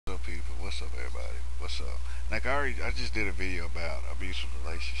what's up. Like I just did a video about abusive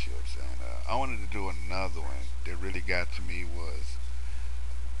relationships, and I wanted to do another one that really got to me. Was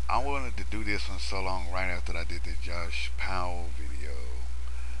I wanted to do this one so long right after I did the Josh Powell video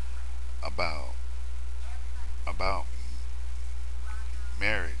about about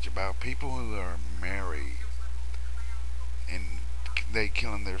marriage, about people who are married and they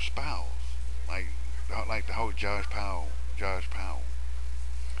killing their spouse, like like the whole Josh Powell,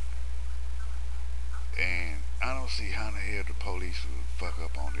 and I don't see how in the hell the police would fuck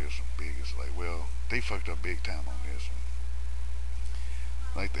up on this one big. It's like, well, they fucked up big time on this one.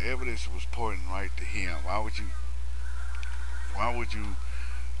 Like the evidence was pointing right to him. Why would you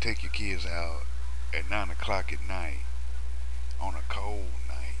take your kids out at 9 o'clock at night on a cold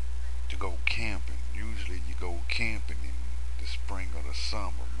night to go camping? Usually you go camping in the spring or the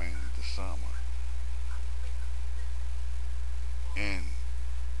summer, mainly the summer.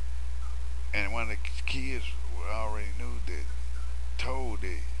 And one of the kids already knew that, told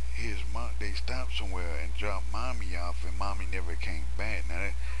that his mom, they stopped somewhere and dropped mommy off, and mommy never came back.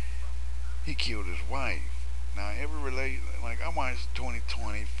 Now he killed his wife. Now every relate, like I watch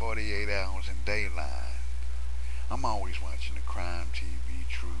 20/20, 48 hours in Dayline. I'm always watching the crime TV,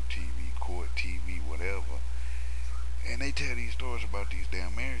 true TV, court TV, whatever. And they tell these stories about these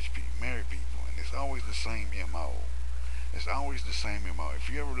damn married people, and it's always the same MO. It's always the same MO. If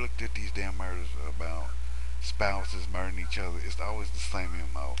you ever looked at these damn murders about spouses murdering each other, it's always the same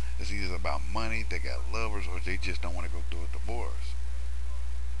MO. It's either about money, they got lovers, or they just don't want to go through a divorce.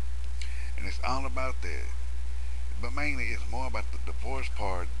 And it's all about that. But mainly, it's more about the divorce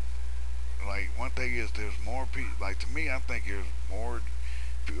part. Like, one thing is, there's more people. Like, to me, I think there's more.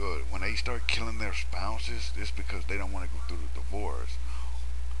 When they start killing their spouses, it's because they don't want to go through the divorce.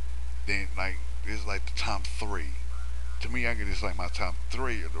 Then, like, it's like the top three. To me, I get it's like my top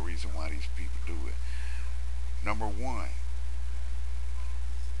three of the reason why these people do it. Number one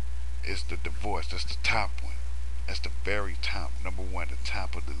is the divorce. That's the top one. That's the very top. Number one, the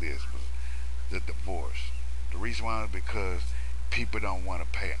top of the list was the divorce. The reason why is because people don't want to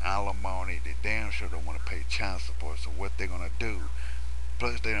pay alimony. They damn sure don't want to pay child support. So what they're gonna do?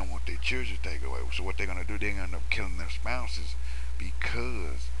 Plus, they don't want their children taken away. So what they're gonna do? They're gonna end up killing their spouses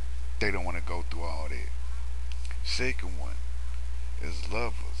because they don't want to go through all that. Second one is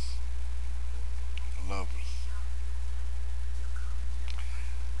lovers. Lovers.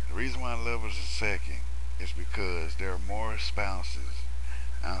 The reason why lovers is second is because there are more spouses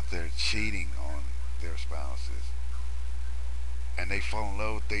out there cheating on their spouses, and they fall in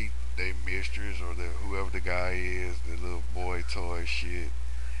love with they mistress or whoever the guy is, the little boy toy shit.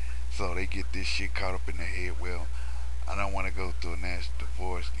 So they get this shit caught up in their head. Well, I don't want to go through a nasty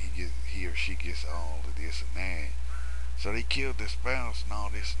divorce. And he or she gets all of this and that. So they killed their spouse and all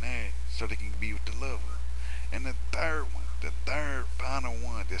this and that, so they can be with the lover. And the third one, the third final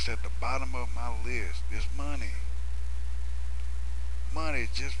one that's at the bottom of my list is money. Money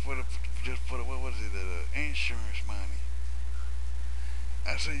just for the what was it? Insurance money.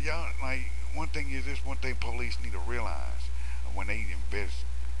 I said, y'all, like, one thing is this, one thing police need to realize when they invest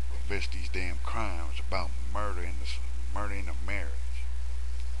these damn crimes about murder in a marriage.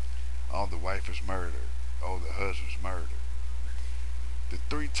 Oh, the wife is murdered. Oh, the husband's murdered. The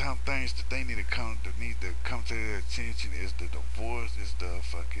three top things that they need to come to their attention is the divorce, is the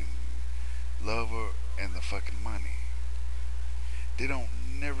fucking lover, and the fucking money. They don't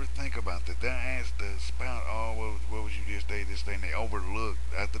never think about that. They ask the spouse, oh, what was you this thing? They overlook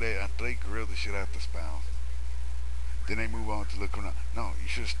after they grill the shit out the spouse. Then they move on to look around. No, you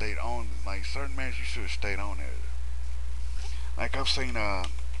should have stayed on. Like certain marriages, you should have stayed on there. Like I've seen an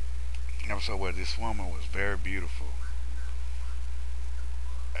episode where this woman was very beautiful.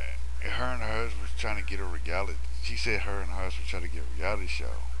 Her and her husband was trying to get a reality. She said her and her husband were trying to get a reality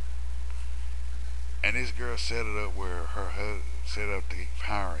show. And this girl set it up where her husband set up to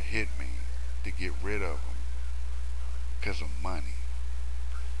hire a hitman to get rid of him because of money.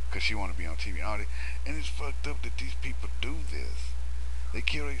 Because she want to be on TV and all that. And it's fucked up that these people do this. They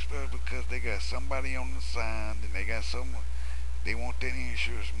kill their spouse because they got somebody on the side and they got someone. They want that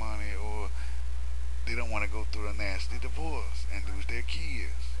insurance money, or they don't want to go through a nasty divorce and lose their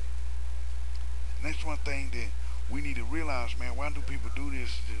kids. And that's one thing that we need to realize, man. Why do people do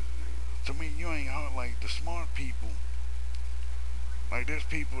this? To me, you ain't hard like the smart people. Like there's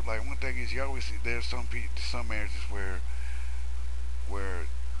people like one thing is you always see there's some marriages where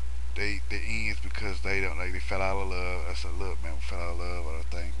they ends because they don't like they fell out of love. I said, look, man, we fell out of love. I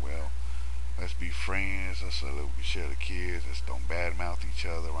think, well, let's be friends. I said, look, we can share the kids. Let's don't badmouth each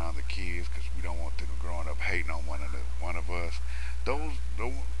other around the kids because we don't want them growing up hating on one of us. Those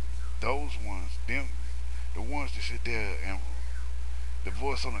those ones, them, the ones that sit there and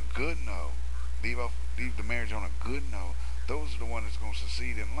divorce on a good note, leave the marriage on a good note. Those are the ones that's gonna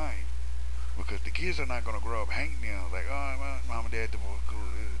succeed in life because the kids are not gonna grow up hating them like, oh, my mom and dad divorced, cool.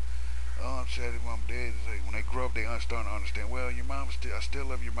 Oh, I'm sad that mom and dad. Like, when they grow up, they start to understand. Well, your mom still, I still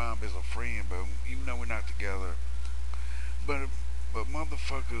love your mom as a friend, but even though we're not together, but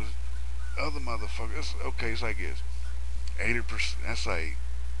motherfuckers, other motherfuckers. Okay, it's like this. 80%. That's like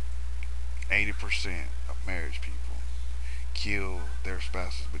 80% of marriage people kill their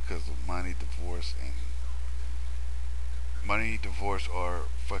spouses because of money, divorce, or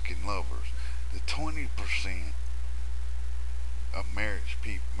fucking lovers. The 20% of married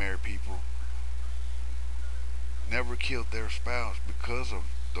people never killed their spouse because of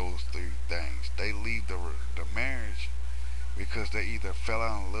those three things. They leave the marriage because they either fell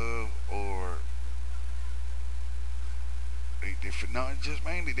out of love or they no, just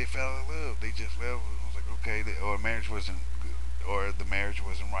mainly they fell out of love. They just left. It was like okay, or marriage wasn't good, or the marriage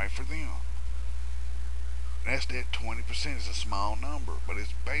wasn't right for them. That's that 20%. Is a small number, but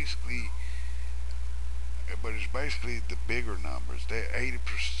it's basically the bigger numbers. That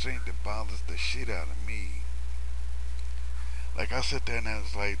 80% that bothers the shit out of me. Like I sit there and I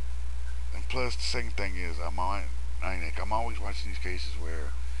was like, and plus the second thing is I'm always watching these cases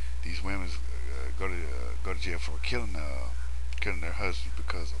where these women go to jail for killing their husbands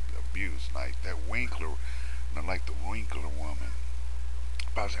because of abuse. Like that Winkler, like the Winkler woman.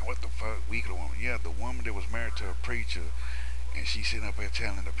 I was saying, what the fuck, Winkler woman? Yeah, the woman that was married to a preacher, and she sitting up there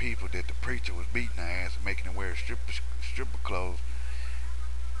telling the people that the preacher was beating her ass and making her wear stripper clothes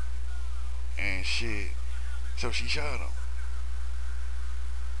and shit. So she shot him.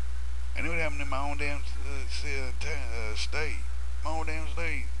 And it would happen in my own damn state. My own damn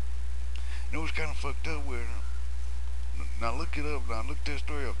state. And it was kind of fucked up with her. Now look it up. Now look this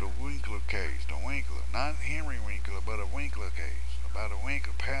story up. The Winkler case. The Winkler. Not Henry Winkler, but a Winkler case. About a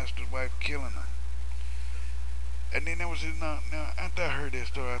Winkler pastor's wife killing him. And then there was now after I heard that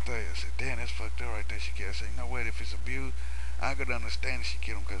story, I said, damn, that's fucked up right there. She can't say, you know what? If it's abuse, I could understand that she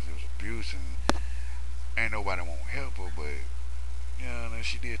killed him because it was abuse and ain't nobody won't help her, but yeah, no,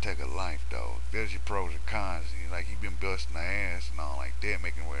 she did take a life though. There's your pros and cons. Like he been busting her ass and all like that,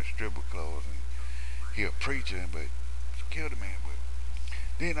 making her wear stripper clothes, and he a preacher, but she killed a man. But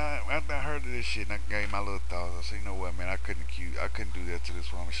then after I heard of this shit, and I gave my little thoughts, I said, you know what, man, I couldn't do that to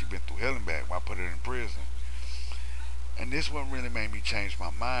this woman. She been through hell and back. Why put her in prison? And this one really made me change my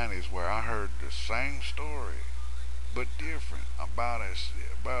mind is where I heard the same story, but different about a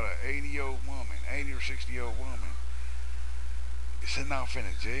 80-year-old woman, 80 or 60-year-old woman sitting off in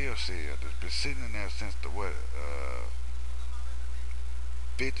a jail cell that's been sitting in there since the what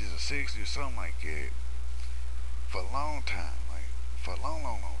 50s or 60s or something like that for a long time, like for a long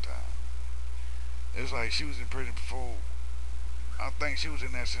time. It's like she was in prison before. I think she was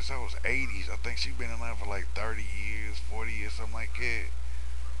in there since I was 80s. I think she been in there for like 30 years, 40 years, something like that.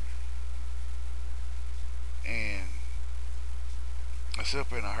 And I sat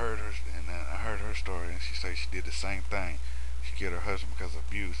up and I heard her story, and she said she did the same thing. She killed her husband because of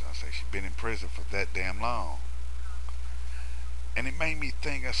abuse. I say she been in prison for that damn long. And it made me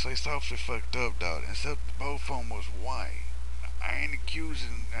think, I say, Sophie fucked up, dog. Except both of them was white. I ain't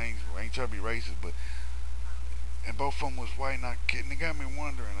accusing, I ain't trying to be racist, but, and both of them was white, not kidding. It got me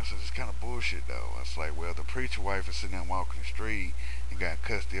wondering. I said, this kind of bullshit, though. I was like, well, the preacher wife is sitting there walking the street and got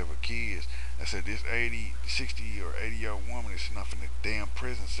custody of her kids. I said, this 80, 60 or 80-year-old woman is sitting up in a damn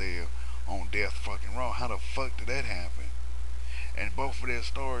prison cell on death fucking row. How the fuck did that happen? And both of their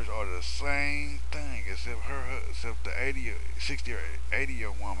stories are the same thing, except the 80, 60 or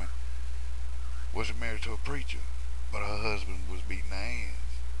 80-year woman wasn't married to a preacher, but her husband was beating her ass.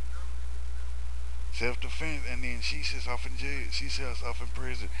 Self-defense, and then she sits off in jail. She sits off in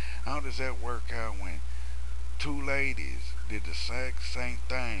prison. How does that work out when two ladies did the exact same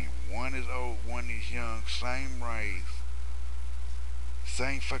thing? One is old, one is young, same race,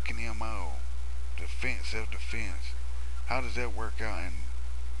 same fucking MO, defense, self-defense. How does that work out? And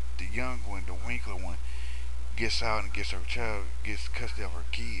the young one, the Winkler one, gets out and gets custody of her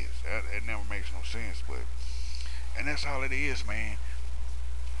kids. It never makes no sense, but and that's all it is, man.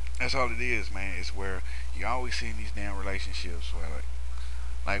 That's all it is, man. It's where you always see in these damn relationships where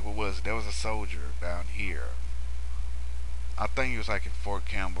like what was it? There was a soldier down here. I think it was like in Fort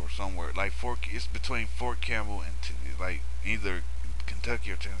Campbell or somewhere. Like it's between Fort Campbell and like either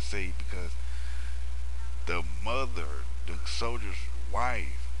Kentucky or Tennessee because the mother, the soldier's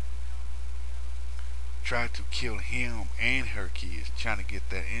wife, tried to kill him and her kids, trying to get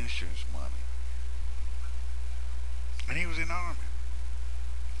that insurance money. And he was in the army.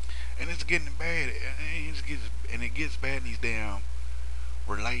 and it's getting bad. And it gets bad in these damn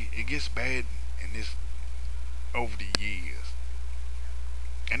relate. It gets bad in this over the years,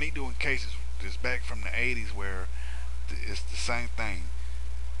 and they doing cases that's back from the '80s where it's the same thing.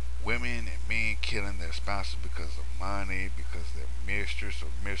 Women and men killing their spouses because of money, because they're mistress or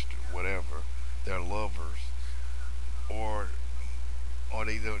mister whatever, their lovers, or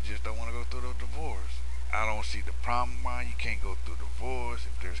they just don't want to go through the divorce. I don't see the problem why you can't go through divorce.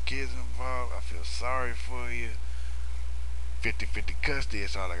 If there's kids involved, I feel sorry for you. 50-50 custody,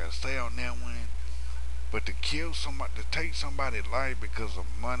 that's all I gotta say on that one. But to kill somebody, to take somebody's life because of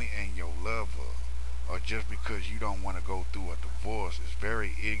money and your lover, or just because you don't want to go through a divorce, is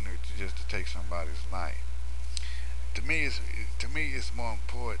very ignorant to just to take somebody's life. To me, it's more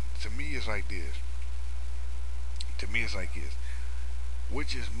important. To me, it's like this. To me, it's like this.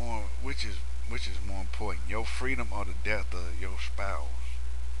 Which is more important, your freedom or the death of your spouse?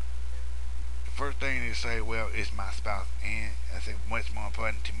 The first thing they say, well, it's my spouse, and I say much more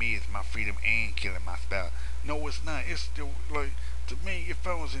important to me is my freedom and killing my spouse. No, it's not. It's still like, to me, if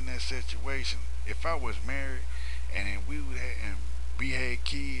I was in that situation, if I was married and we had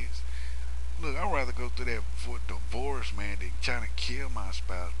kids, look, I'd rather go through that for divorce, man, than trying to kill my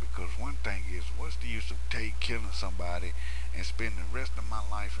spouse. Because one thing is, what's the use of killing somebody and spending the rest of my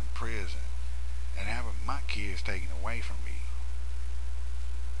life in prison and having my kids taken away from me?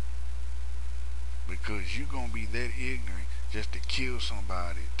 Because you're gonna be that ignorant just to kill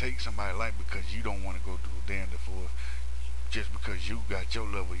somebody, take somebody's life because you don't want to go through a damn divorce, just because you got your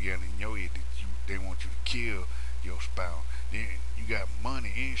level yelling in your head that they want you to kill your spouse. Then you got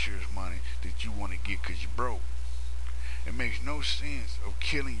money, insurance money that you want to get because you broke. It makes no sense of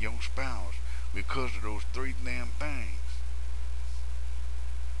killing your spouse because of those three damn things.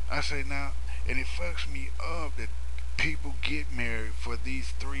 I say now, and it fucks me up that people get married for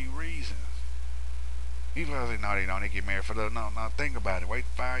these three reasons. People say, no, they don't. They get married for the no. No, think about it. Wait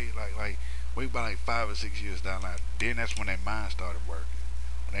about like 5 or 6 years down the line. Then that's when their mind started working.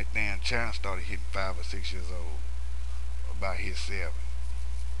 When that damn child started hitting 5 or 6 years old, about his 7.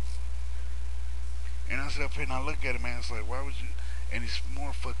 And I sit up here and I look at it, man. It's like, why would you? And it's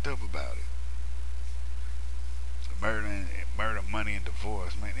more fucked up about it. Murder, money, and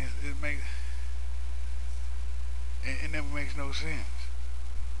divorce, man. It never makes no sense.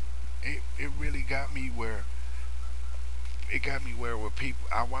 It really got me where with people.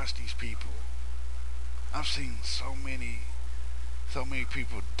 I watch these people. I've seen so many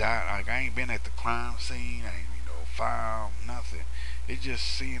people die. Like, I ain't been at the crime scene. I ain't found nothing. It's just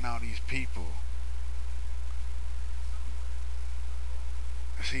seeing all these people.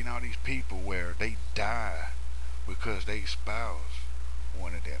 Seeing all these people where they die because they spouse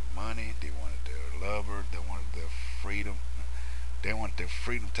wanted their money, they wanted their lover, they wanted their freedom, they wanted their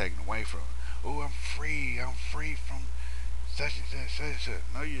freedom taken away from them. Oh, I'm free from such and such, such and such.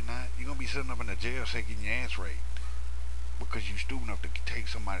 No, you're not. You're gonna be sitting up in the jail shaking your ass raped because you stupid enough to take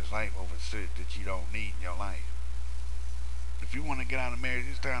somebody's life over shit that you don't need in your life. If you want to get out of marriage,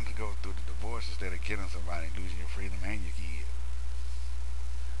 it's time to go through the divorce instead of killing somebody and losing your freedom and your kids.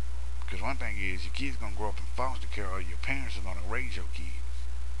 Because one thing is, your kids gonna grow up in foster care, or your parents are gonna raise your kids.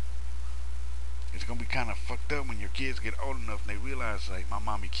 It's gonna be kind of fucked up when your kids get old enough and they realize, like, my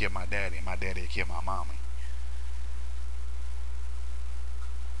mommy killed my daddy and my daddy killed my mommy.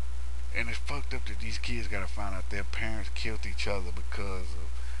 And it's fucked up that these kids gotta find out their parents killed each other because of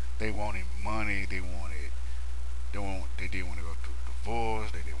they wanted money, they didn't want to go through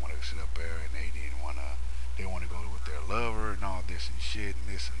divorce, they didn't want to sit up there, and they want to go with their lover and all this and shit and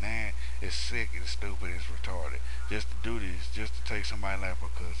this and that. It's sick, it's stupid, it's retarded. Just to do this, just to take somebody's life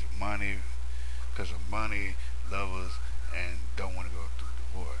because of money, lovers, and don't want to go through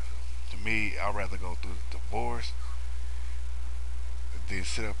divorce. To me, I'd rather go through the divorce than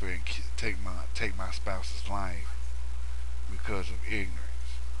sit up here and take my spouse's life because of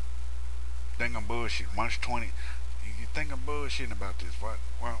ignorance. Think I'm bullshit. Once 20, you think I'm bullshitting about this?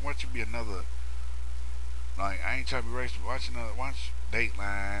 Why should be another? Like, I ain't trying to be racist. Watch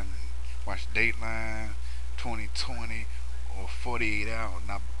Dateline, 2020, or 48 Hours.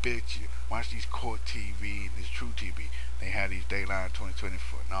 And I bet you, watch these Court TV and this True TV. They have these Dateline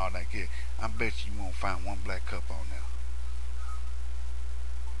 2024 and all that kid. I bet you won't find one black couple on there.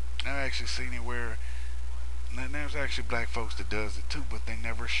 I've actually seen it where there's actually black folks that does it too, but they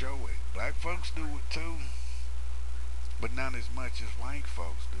never show it. Black folks do it too, but not as much as white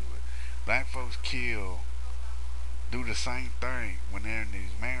folks do it. Black folks do the same thing when they're in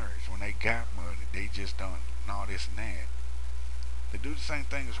these marriages. When they got money, they just don't and all this and that. They do the same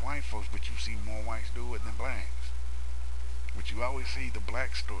thing as white folks, but you see more whites do it than blacks. But you always see the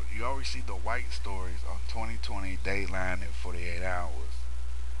black story. You always see the white stories on 2020 Dayline in 48 hours.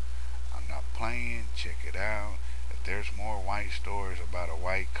 I'm not playing. Check it out. If there's more white stories about a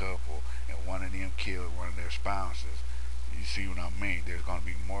white couple and one of them killed one of their spouses, you see what I mean? There's gonna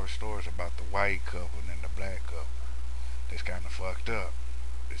be more stories about the white couple than the black couple. That's kind of fucked up.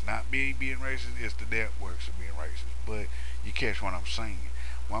 It's not being racist. It's the networks of being racist. But you catch what I'm saying.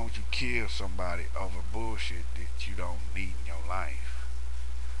 Why would you kill somebody over bullshit that you don't need in your life?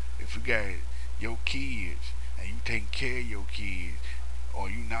 If you got your kids and you take care of your kids, or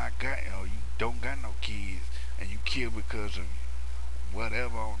you don't got no kids, and you kill because of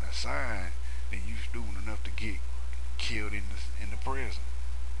whatever on the side, then you doing enough to get killed in the prison.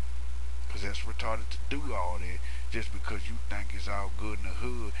 Because that's retarded to do all that just because you think it's all good in the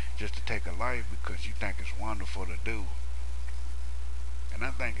hood, just to take a life because you think it's wonderful to do. And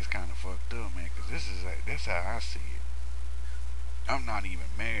I think it's kind of fucked up, man, because that's how I see it. I'm not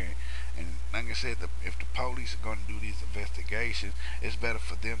even married, and like I said, if the police are going to do these investigations, it's better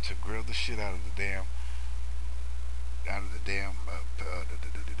for them to grill the shit out of the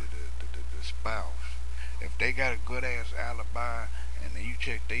spouse. If they got a good ass alibi, and then you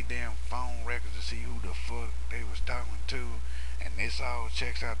check they damn phone records to see who the fuck they was talking to, and this all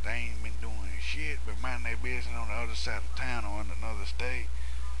checks out, they ain't been doing shit but minding their business on the other side of town or in another state,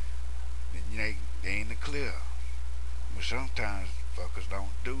 then they in the clear. But sometimes fuckers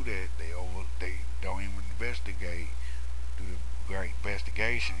don't do that. They don't even investigate, do the great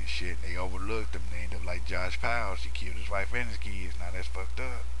investigation and shit. They overlook them. They end up like Josh Powell. He killed his wife and his kids. Now that's fucked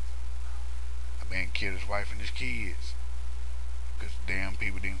up. A man killed his wife and his kids because damn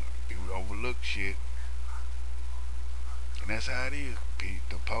people overlook shit, and that's how it is.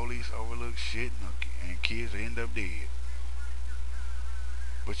 The police overlook shit, and kids end up dead.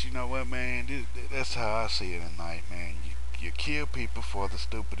 But you know what, man? That's how I see it tonight, man. You kill people for the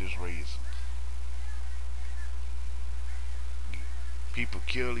stupidest reasons. People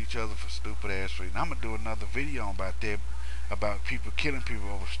kill each other for stupid ass reasons. I'm gonna do another video about that, about people killing people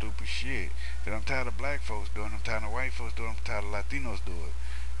over stupid shit. That I'm tired of black folks doing. I'm tired of white folks doing. I'm tired of Latinos doing.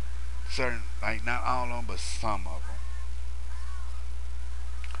 Certain, like not all of them, but some of them.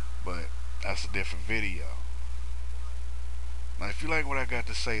 But that's a different video. Now, if you like what I got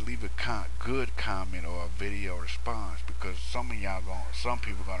to say, leave a good comment or a video response, because some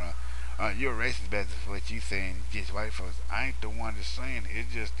people gonna, you're racist because of what you saying, just white folks. I ain't the one that's saying it.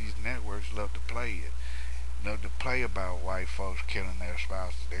 It's just these networks love to play it. Love to play about white folks killing their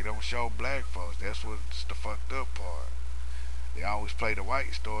spouses. They don't show black folks. That's what's the fucked up part. They always play the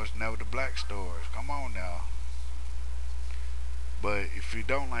white stories, never the black stories. Come on now. But if you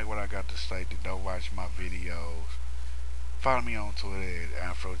don't like what I got to say, then don't watch my videos. Follow me on Twitter at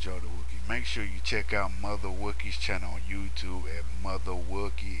Afro Joe the Wookie. Make sure you check out Mother Wookie's channel on YouTube at Mother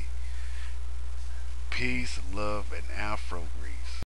Wookie. Peace, love, and Afro